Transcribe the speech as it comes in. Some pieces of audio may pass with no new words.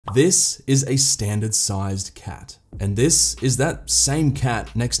This is a standard sized cat. And this is that same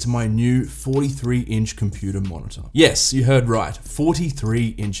cat next to my new 43-inch computer monitor. Yes, you heard right, 43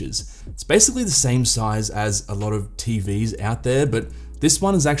 inches. It's basically the same size as a lot of TVs out there, but this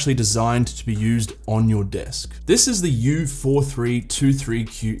one is actually designed to be used on your desk. This is the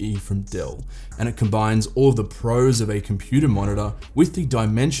U4323QE from Dell, and it combines all of the pros of a computer monitor with the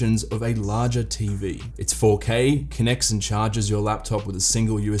dimensions of a larger TV. It's 4K, connects and charges your laptop with a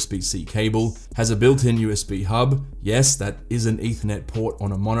single USB-C cable, has a built-in USB hub, yes, that is an Ethernet port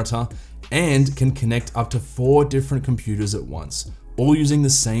on a monitor, and can connect up to 4 different computers at once, all using the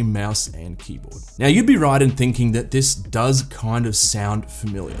same mouse and keyboard. Now you'd be right in thinking that this does kind of sound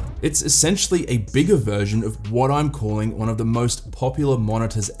familiar. It's essentially a bigger version of what I'm calling one of the most popular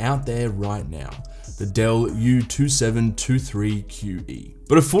monitors out there right now, the Dell U2723QE.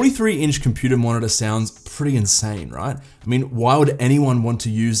 But a 43-inch computer monitor sounds pretty insane, right? I mean, why would anyone want to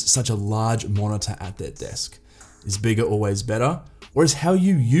use such a large monitor at their desk? Is bigger always better? Or is how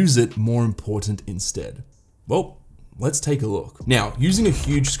you use it more important instead? Well, let's take a look. Now, using a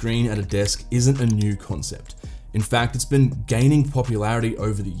huge screen at a desk isn't a new concept. In fact, it's been gaining popularity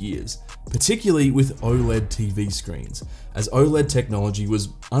over the years, particularly with OLED TV screens, as OLED technology was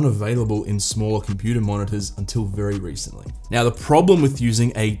unavailable in smaller computer monitors until very recently. Now, the problem with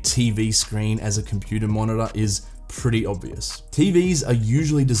using a TV screen as a computer monitor is pretty obvious. TVs are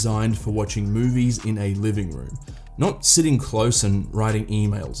usually designed for watching movies in a living room, not sitting close and writing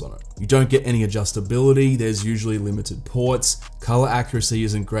emails on it. You don't get any adjustability, there's usually limited ports, color accuracy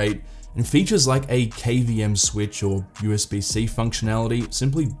isn't great, and features like a KVM switch or USB-C functionality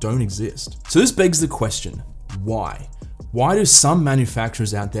simply don't exist. So this begs the question, why? Why do some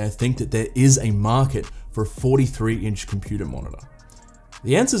manufacturers out there think that there is a market for a 43-inch computer monitor?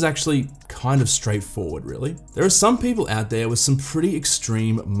 The answer is actually kind of straightforward, really. There are some people out there with some pretty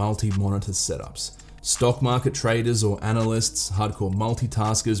extreme multi-monitor setups. Stock market traders or analysts, hardcore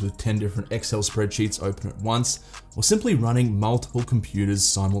multitaskers with 10 different Excel spreadsheets open at once, or simply running multiple computers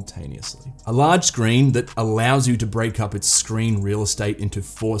simultaneously. A large screen that allows you to break up its screen real estate into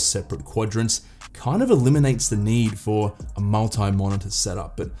 4 separate quadrants kind of eliminates the need for a multi-monitor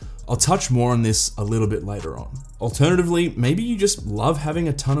setup, but I'll touch more on this a little bit later on. Alternatively, maybe you just love having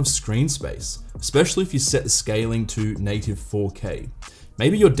a ton of screen space, especially if you set the scaling to native 4K.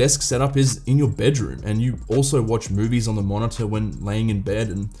 Maybe your desk setup is in your bedroom and you also watch movies on the monitor when laying in bed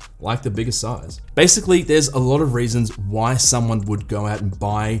and like the bigger size. Basically, there's a lot of reasons why someone would go out and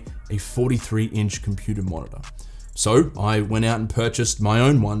buy a 43-inch computer monitor. So I went out and purchased my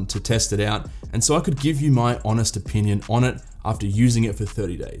own one to test it out, and so I could give you my honest opinion on it after using it for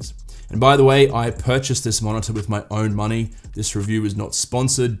 30 days. And by the way, I purchased this monitor with my own money. This review was not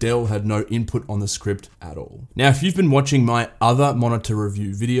sponsored. Dell had no input on the script at all. Now, if you've been watching my other monitor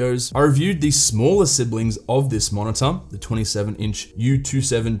review videos, I reviewed the smaller siblings of this monitor, the 27-inch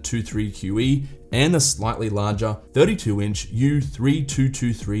U2723QE, and the slightly larger 32-inch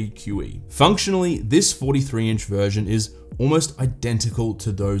U3223QE. Functionally, this 43-inch version is almost identical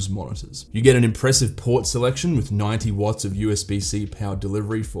to those monitors. You get an impressive port selection with 90 watts of USB-C power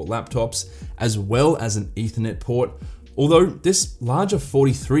delivery for laptops, as well as an Ethernet port, although this larger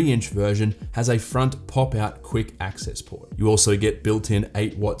 43-inch version has a front pop-out quick access port. You also get built-in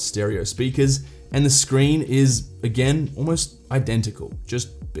 8-watt stereo speakers, and the screen is, again, almost identical, just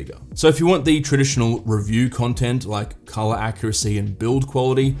bigger. So if you want the traditional review content like color accuracy and build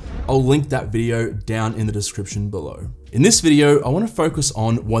quality, I'll link that video down in the description below. In this video, I want to focus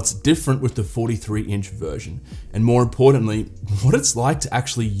on what's different with the 43-inch version, and more importantly, what it's like to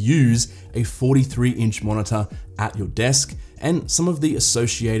actually use a 43-inch monitor at your desk, and some of the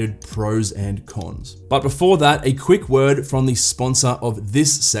associated pros and cons. But before that, a quick word from the sponsor of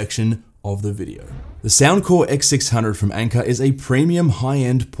this section of the video. The Soundcore X600 from Anker is a premium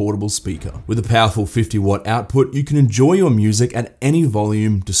high-end portable speaker. With a powerful 50-watt output, you can enjoy your music at any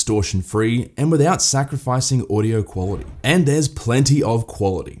volume, distortion-free, and without sacrificing audio quality. And there's plenty of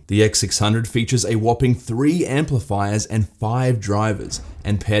quality. The X600 features a whopping 3 amplifiers and 5 drivers,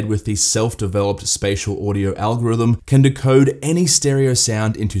 and paired with the self-developed spatial audio algorithm, can decode any stereo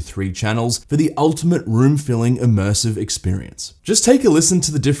sound into 3 channels for the ultimate room-filling immersive experience. Just take a listen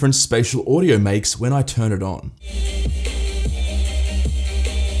to the difference spatial audio makes when I turn it on.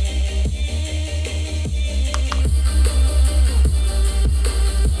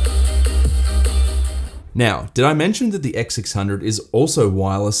 Now, did I mention that the X600 is also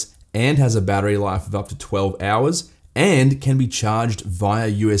wireless and has a battery life of up to 12 hours and can be charged via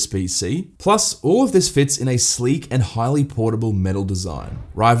USB-C? Plus, all of this fits in a sleek and highly portable metal design,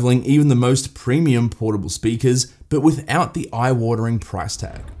 rivaling even the most premium portable speakers but without the eye-watering price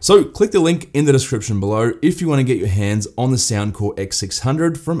tag. So click the link in the description below if you want to get your hands on the Soundcore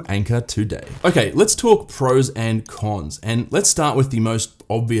X600 from Anker today. Okay, let's talk pros and cons, and let's start with the most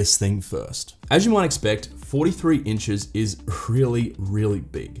obvious thing first. As you might expect, 43 inches is really, really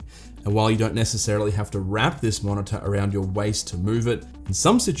big. And while you don't necessarily have to wrap this monitor around your waist to move it, in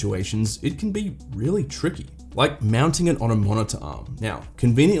some situations, it can be really tricky, like mounting it on a monitor arm. Now,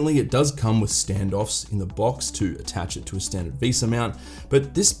 conveniently, it does come with standoffs in the box to attach it to a standard VESA mount,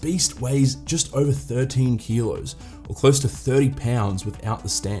 but this beast weighs just over 13 kilos, or close to 30 pounds without the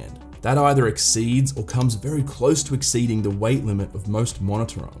stand. That either exceeds or comes very close to exceeding the weight limit of most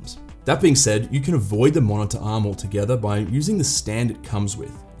monitor arms. That being said, you can avoid the monitor arm altogether by using the stand it comes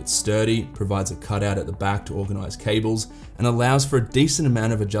with. It's sturdy, provides a cutout at the back to organize cables, and allows for a decent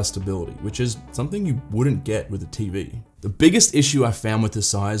amount of adjustability, which is something you wouldn't get with a TV. The biggest issue I found with the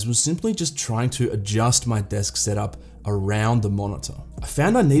size was simply just trying to adjust my desk setup around the monitor. I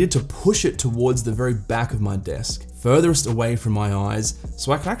found I needed to push it towards the very back of my desk, furthest away from my eyes,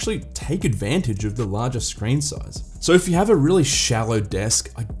 so I could actually take advantage of the larger screen size. So if you have a really shallow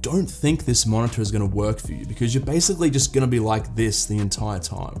desk, I don't think this monitor is going to work for you because you're basically just going to be like this the entire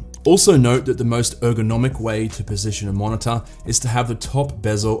time. Also note that the most ergonomic way to position a monitor is to have the top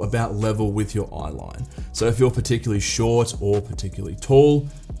bezel about level with your eye line. So if you're particularly short or particularly tall,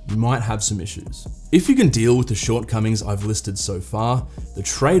 you might have some issues. If you can deal with the shortcomings I've listed so far, the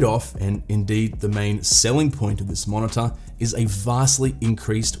trade-off, and indeed the main selling point of this monitor, is a vastly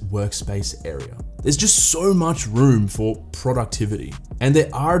increased workspace area. There's just so much room for productivity. And there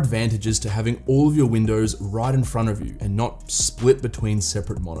are advantages to having all of your windows right in front of you and not split between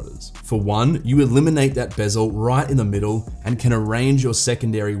separate monitors. For one, you eliminate that bezel right in the middle and can arrange your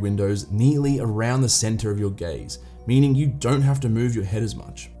secondary windows neatly around the center of your gaze, meaning you don't have to move your head as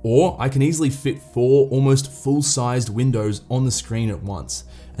much. Or I can easily fit 4 almost full-sized windows on the screen at once.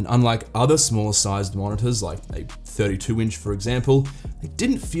 And unlike other smaller sized monitors, like a 32-inch for example, they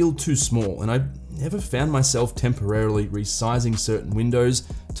didn't feel too small, and I never found myself temporarily resizing certain windows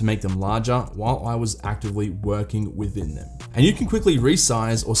to make them larger while I was actively working within them. And you can quickly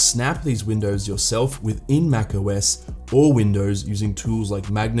resize or snap these windows yourself within macOS or Windows using tools like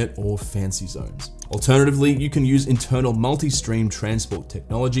Magnet or Fancy Zones. Alternatively, you can use internal multi-stream transport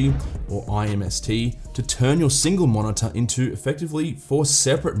technology, or IMST, to turn your single monitor into effectively 4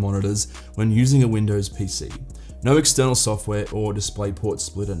 separate monitors when using a Windows PC. No external software or DisplayPort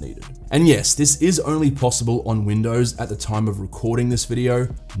splitter needed. And yes, this is only possible on Windows at the time of recording this video,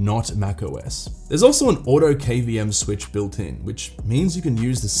 not macOS. There's also an auto KVM switch built in, which means you can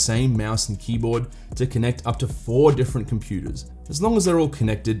use the same mouse and keyboard to connect up to 4 different computers, as long as they're all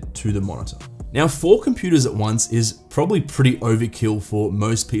connected to the monitor. Now, 4 computers at once is probably pretty overkill for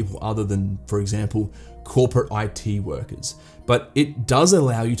most people other than, for example, corporate IT workers, but it does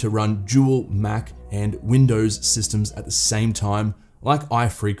allow you to run dual Mac and Windows systems at the same time, like I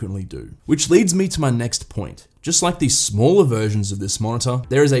frequently do. Which leads me to my next point. Just like the smaller versions of this monitor,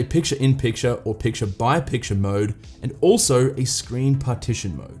 there is a picture-in-picture or picture-by-picture mode, and also a screen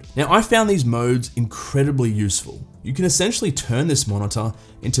partition mode. Now, I found these modes incredibly useful. You can essentially turn this monitor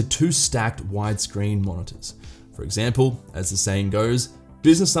into 2 stacked widescreen monitors. For example, as the saying goes,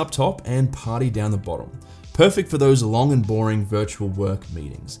 business up top and party down the bottom. Perfect for those long and boring virtual work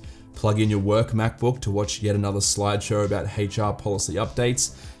meetings. Plug in your work MacBook to watch yet another slideshow about HR policy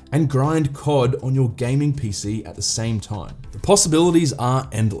updates, and grind COD on your gaming PC at the same time. The possibilities are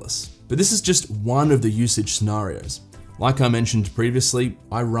endless, but this is just one of the usage scenarios. Like I mentioned previously,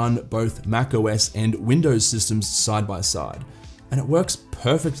 I run both macOS and Windows systems side by side, and it works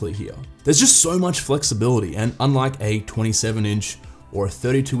perfectly here. There's just so much flexibility, and unlike a 27-inch or a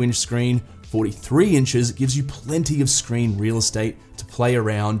 32-inch screen, 43 inches gives you plenty of screen real estate to play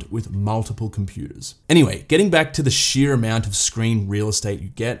around with multiple computers. Anyway, getting back to the sheer amount of screen real estate you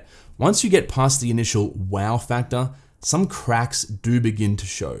get, once you get past the initial wow factor, some cracks do begin to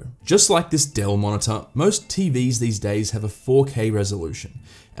show. Just like this Dell monitor, most TVs these days have a 4K resolution,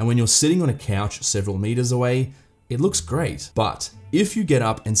 and when you're sitting on a couch several meters away, it looks great. But if you get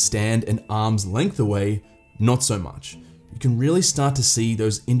up and stand an arm's length away, not so much. You can really start to see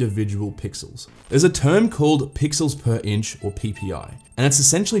those individual pixels. There's a term called pixels per inch, or PPI, and it's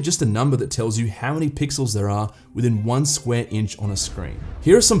essentially just a number that tells you how many pixels there are within 1 square inch on a screen.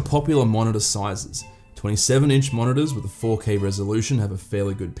 Here are some popular monitor sizes. 27-inch monitors with a 4K resolution have a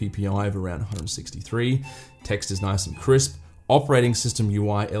fairly good PPI of around 163, text is nice and crisp, operating system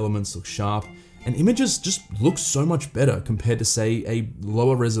UI elements look sharp, and images just look so much better compared to, say, a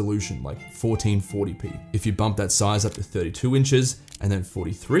lower resolution like 1440p. If you bump that size up to 32 inches and then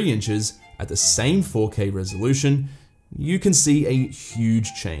 43 inches, at the same 4K resolution, you can see a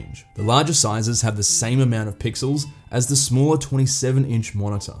huge change. The larger sizes have the same amount of pixels as the smaller 27-inch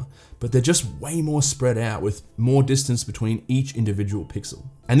monitor, but they're just way more spread out with more distance between each individual pixel.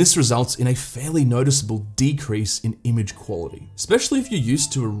 And this results in a fairly noticeable decrease in image quality, especially if you're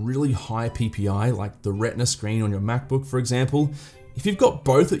used to a really high PPI like the Retina screen on your MacBook, for example. If you've got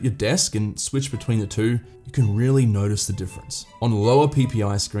both at your desk and switch between the two, you can really notice the difference. On lower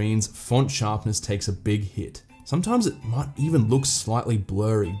PPI screens, font sharpness takes a big hit. Sometimes it might even look slightly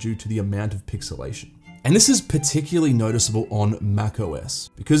blurry due to the amount of pixelation. And this is particularly noticeable on macOS,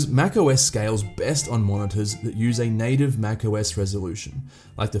 because macOS scales best on monitors that use a native macOS resolution,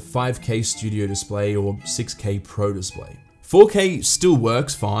 like the 5K Studio display or 6K Pro display. 4K still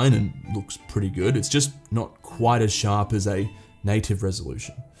works fine and looks pretty good, it's just not quite as sharp as a native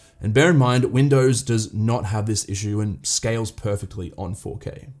resolution. And bear in mind, Windows does not have this issue and scales perfectly on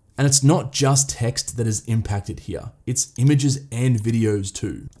 4K. And it's not just text that is impacted here, it's images and videos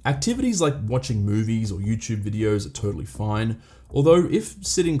too. Activities like watching movies or YouTube videos are totally fine, although if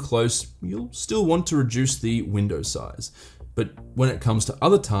sitting close, you'll still want to reduce the window size. But when it comes to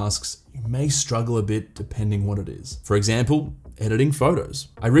other tasks, you may struggle a bit depending what it is. For example, editing photos.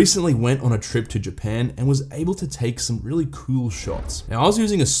 I recently went on a trip to Japan and was able to take some really cool shots. Now I was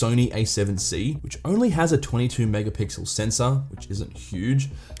using a Sony a7C, which only has a 22 megapixel sensor, which isn't huge,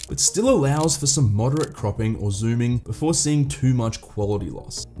 but still allows for some moderate cropping or zooming before seeing too much quality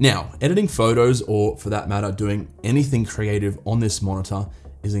loss. Now, editing photos, or for that matter, doing anything creative on this monitor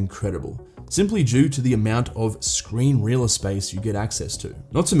is incredible, simply due to the amount of screen real estate you get access to.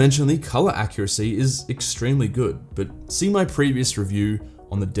 Not to mention the color accuracy is extremely good, but see my previous review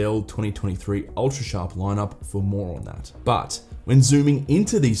on the Dell 2023 Ultra Sharp lineup for more on that. But when zooming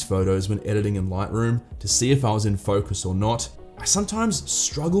into these photos when editing in Lightroom to see if I was in focus or not, I sometimes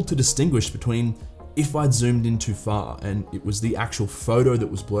struggle to distinguish between if I'd zoomed in too far and it was the actual photo that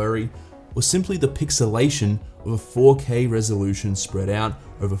was blurry, or simply the pixelation of a 4K resolution spread out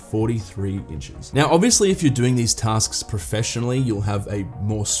over 43 inches. Now, obviously, if you're doing these tasks professionally, you'll have a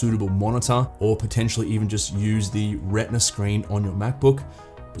more suitable monitor, or potentially even just use the Retina screen on your MacBook,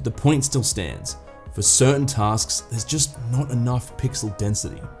 but the point still stands. For certain tasks, there's just not enough pixel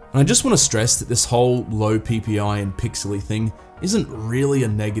density. And I just want to stress that this whole low PPI and pixely thing isn't really a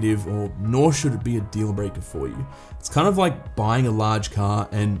negative, or nor should it be a deal breaker for you. It's kind of like buying a large car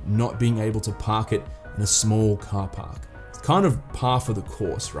and not being able to park it in a small car park. It's kind of par for the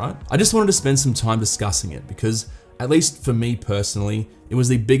course, right? I just wanted to spend some time discussing it because, at least for me personally, it was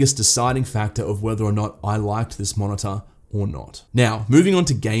the biggest deciding factor of whether or not I liked this monitor or not. Now, moving on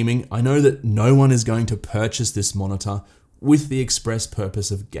to gaming, I know that no one is going to purchase this monitor with the express purpose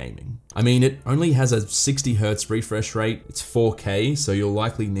of gaming. I mean, it only has a 60 Hz refresh rate, it's 4K, so you'll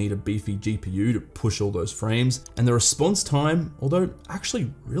likely need a beefy GPU to push all those frames, and the response time, although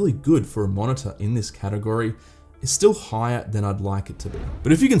actually really good for a monitor in this category, is still higher than I'd like it to be.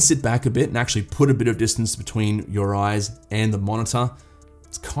 But if you can sit back a bit and actually put a bit of distance between your eyes and the monitor,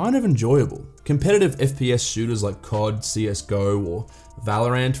 it's kind of enjoyable. Competitive FPS shooters like COD, CSGO, or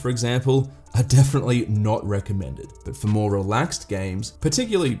Valorant, for example, are definitely not recommended. But for more relaxed games,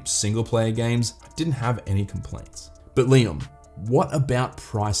 particularly single player games, I didn't have any complaints. But Liam, what about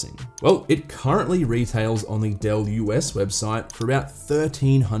pricing? Well, it currently retails on the Dell US website for about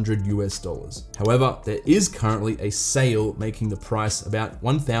 $1,300 US. However, there is currently a sale making the price about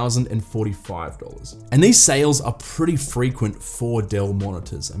 $1,045. And these sales are pretty frequent for Dell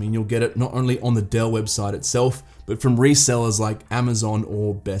monitors. I mean, you'll get it not only on the Dell website itself, but from resellers like Amazon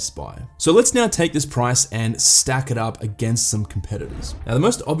or Best Buy. So let's now take this price and stack it up against some competitors. Now, the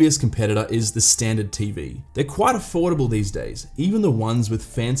most obvious competitor is the standard TV. They're quite affordable these days, even the ones with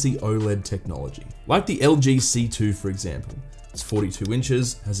fancy OLED technology, like the LG C2, for example. It's 42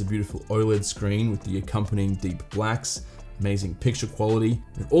 inches, has a beautiful OLED screen with the accompanying deep blacks, amazing picture quality.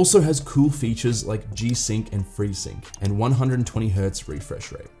 It also has cool features like G-Sync and FreeSync, and 120 Hz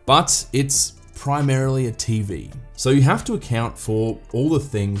refresh rate. But it's primarily a TV. So you have to account for all the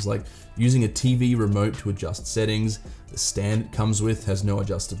things like using a TV remote to adjust settings, the stand it comes with has no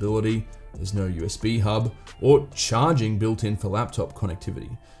adjustability, there's no USB hub, or charging built in for laptop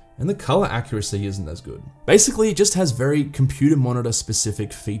connectivity. And the color accuracy isn't as good. Basically, it just has very computer monitor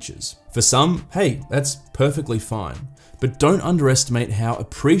specific features. For some, hey, that's perfectly fine. But don't underestimate how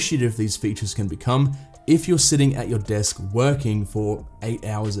appreciative these features can become if you're sitting at your desk working for 8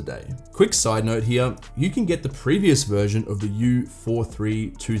 hours a day. Quick side note here, you can get the previous version of the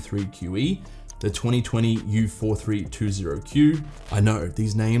U4323QE, the 2020 U4320Q. I know,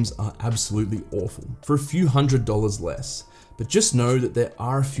 these names are absolutely awful, for a few $100s less. but just know that there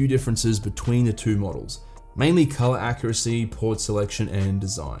are a few differences between the two models, mainly color accuracy, port selection, and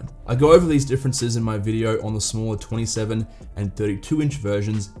design. I go over these differences in my video on the smaller 27 and 32-inch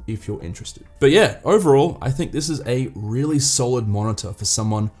versions if you're interested. But yeah, overall, I think this is a really solid monitor for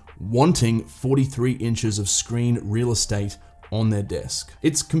someone wanting 43 inches of screen real estate on their desk.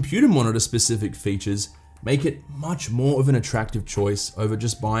 Its computer monitor specific features make it much more of an attractive choice over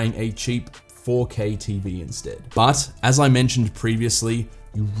just buying a cheap 4K TV instead. But as I mentioned previously,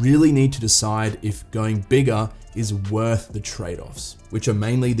 you really need to decide if going bigger is worth the trade-offs, which are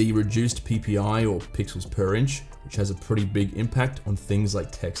mainly the reduced PPI or pixels per inch, which has a pretty big impact on things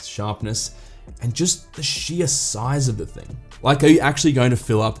like text sharpness, and just the sheer size of the thing. Like, are you actually going to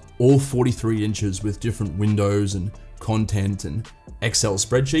fill up all 43 inches with different windows and content and Excel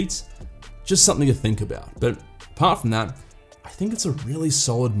spreadsheets? Just something to think about. But apart from that, I think it's a really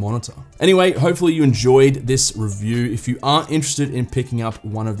solid monitor. Anyway, hopefully you enjoyed this review. If you are interested in picking up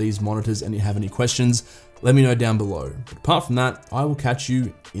one of these monitors and you have any questions, let me know down below. But apart from that, I will catch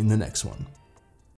you in the next one.